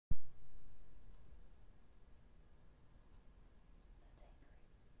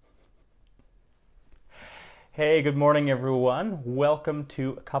Hey, good morning, everyone. Welcome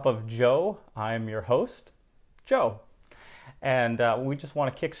to A Cup of Joe. I'm your host, Joe. And we just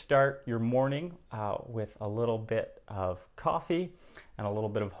want to kickstart your morning with a little bit of coffee and a little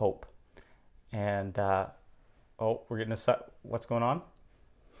bit of hope. And, we're getting what's going on?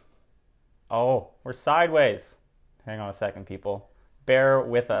 Oh, we're sideways. Hang on a second, people. Bear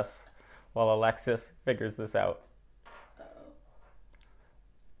with us while Alexis figures this out.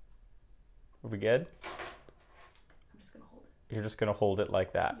 Are we good? You're just going to hold it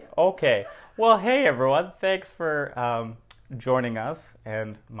like that. Yeah. Okay. Well, hey, everyone. Thanks for joining us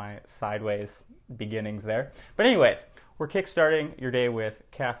and my sideways beginnings there. But anyways, we're kickstarting your day with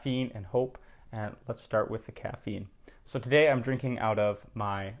caffeine and hope. And let's start with the caffeine. So today I'm drinking out of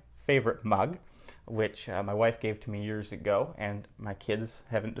my favorite mug, which my wife gave to me years ago. And my kids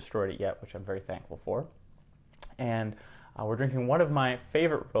haven't destroyed it yet, which I'm very thankful for. And we're drinking one of my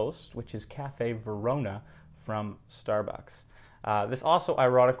favorite roasts, which is Cafe Verona from Starbucks. This also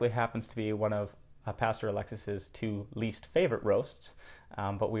ironically happens to be one of Pastor Alexis's two least favorite roasts,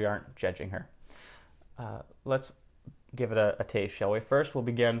 but we aren't judging her. Let's give it a taste, shall we? First, we'll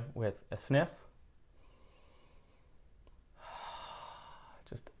begin with a sniff.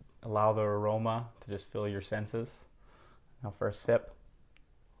 Just allow the aroma to just fill your senses. Now for a sip.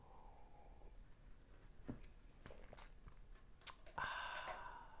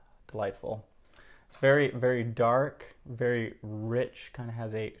 Delightful. It's very, very dark, very rich, kind of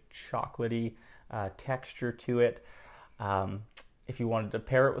has a chocolatey texture to it. If you wanted to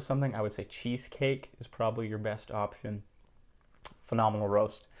pair it with something, I would say cheesecake is probably your best option. Phenomenal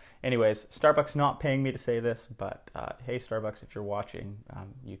roast. Anyways, Starbucks not paying me to say this, but hey, Starbucks, if you're watching,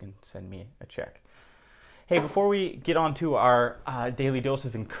 you can send me a check. Hey, before we get on to our daily dose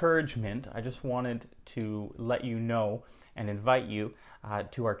of encouragement, I just wanted to let you know and invite you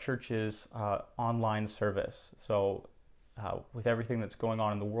to our church's online service. So with everything that's going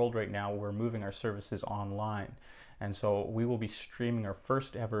on in the world right now, we're moving our services online. And so we will be streaming our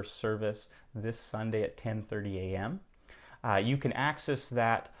first ever service this Sunday at 10:30 a.m. You can access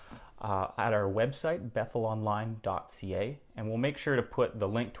that at our website, bethelonline.ca, and we'll make sure to put the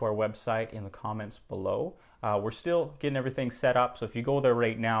link to our website in the comments below. We're still getting everything set up, so if you go there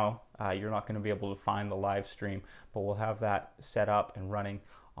right now, you're not going to be able to find the live stream, but we'll have that set up and running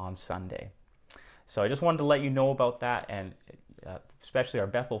on Sunday. So I just wanted to let you know about that, and especially our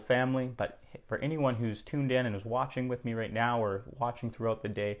Bethel family, but for anyone who's tuned in and is watching with me right now or watching throughout the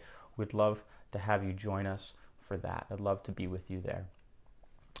day, we'd love to have you join us for that. I'd love to be with you there.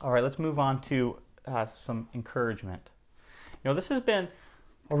 All right, let's move on to some encouragement. You know, this has been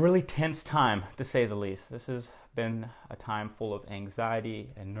a really tense time, to say the least. This has been a time full of anxiety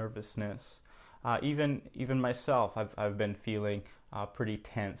and nervousness. Even myself, I've been feeling pretty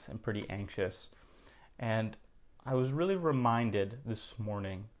tense and pretty anxious. And I was really reminded this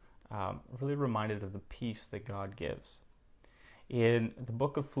morning, really reminded of the peace that God gives. In the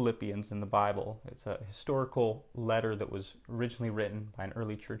book of Philippians in the Bible, it's a historical letter that was originally written by an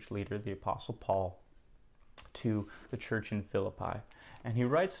early church leader, the Apostle Paul, to the church in Philippi. And he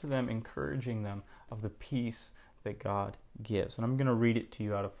writes to them, encouraging them of the peace that God gives. And I'm going to read it to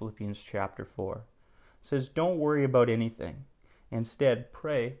you out of Philippians chapter 4. It says, "Don't worry about anything. Instead,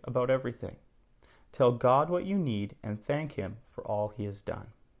 pray about everything. Tell God what you need and thank Him for all He has done.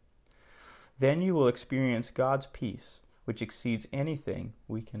 Then you will experience God's peace, which exceeds anything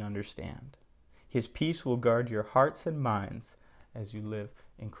we can understand. His peace will guard your hearts and minds as you live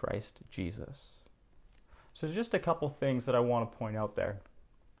in Christ Jesus." So there's just a couple things that I want to point out there.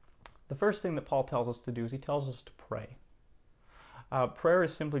 The first thing that Paul tells us to do is he tells us to pray. Prayer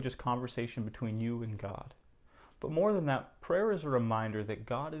is simply just conversation between you and God. But more than that, prayer is a reminder that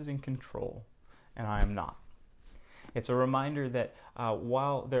God is in control and I am not. It's a reminder that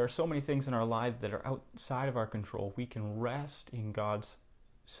while there are so many things in our lives that are outside of our control, we can rest in God's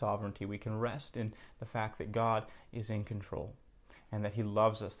sovereignty. We can rest in the fact that God is in control and that He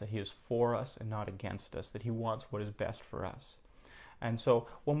loves us, that He is for us and not against us, that He wants what is best for us. And so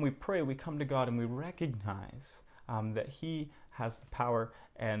when we pray, we come to God and we recognize that He has the power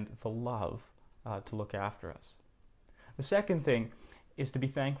and the love to look after us. The second thing is to be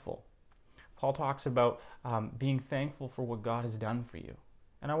thankful. Paul talks about being thankful for what God has done for you.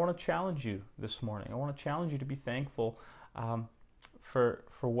 And I want to challenge you this morning. I want to challenge you to be thankful for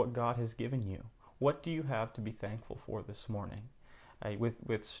what God has given you. What do you have to be thankful for this morning?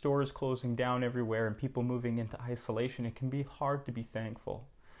 With stores closing down everywhere and people moving into isolation, it can be hard to be thankful.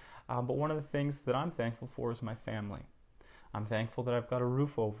 But one of the things that I'm thankful for is my family. I'm thankful that I've got a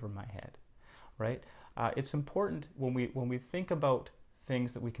roof over my head, right? It's important when we think about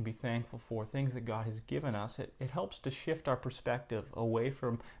things that we can be thankful for, things that God has given us, it helps to shift our perspective away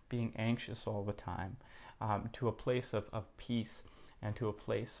from being anxious all the time to a place of peace and to a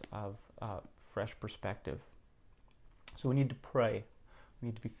place of fresh perspective. So we need to pray. We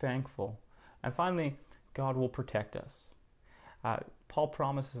need to be thankful. And finally, God will protect us. Paul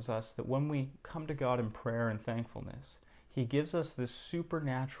promises us that when we come to God in prayer and thankfulness, He gives us this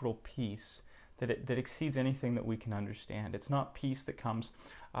supernatural peace that exceeds anything that we can understand. It's not peace that comes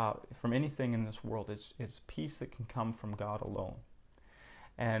from anything in this world. It's peace that can come from God alone.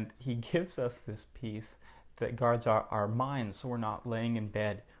 And He gives us this peace that guards our minds, so we're not laying in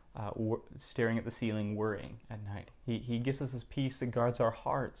bed staring at the ceiling worrying at night. He gives us this peace that guards our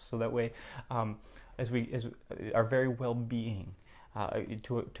hearts, so that way as our very well-being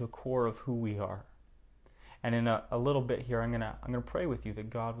to a core of who we are. And in a little bit here, I'm gonna pray with you that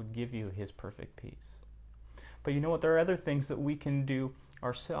God would give you His perfect peace. But you know what? There are other things that we can do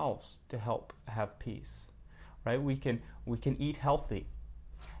ourselves to help have peace, right? We can eat healthy,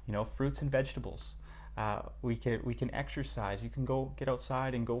 fruits and vegetables. We can exercise. You can go get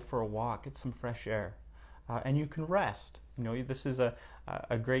outside and go for a walk, get some fresh air, and you can rest. This is a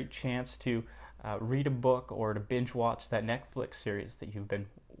great chance to read a book or to binge watch that Netflix series that you've been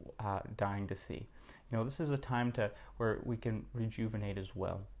dying to see. This is a time where we can rejuvenate as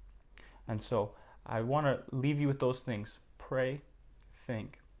well. And so I want to leave you with those things. Pray,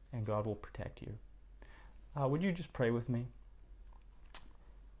 think, and God will protect you. Would you just pray with me?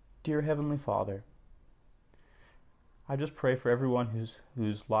 Dear Heavenly Father, I just pray for everyone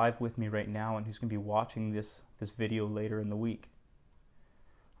who's live with me right now and who's going to be watching this video later in the week.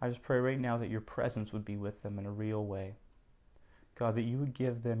 I just pray right now that your presence would be with them in a real way. God, that you would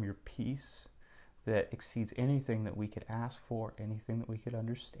give them your peace that exceeds anything that we could ask for, anything that we could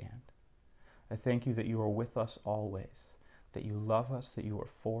understand. I thank you that you are with us always, that you love us, that you are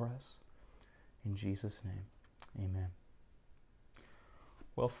for us. In Jesus' name, amen.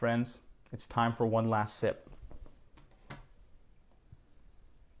 Well, friends, it's time for one last sip.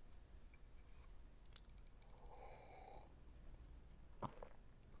 Oh,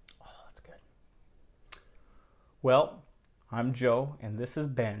 that's good. Well, I'm Joe, and this has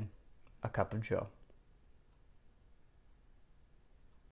been A Cup of Joe.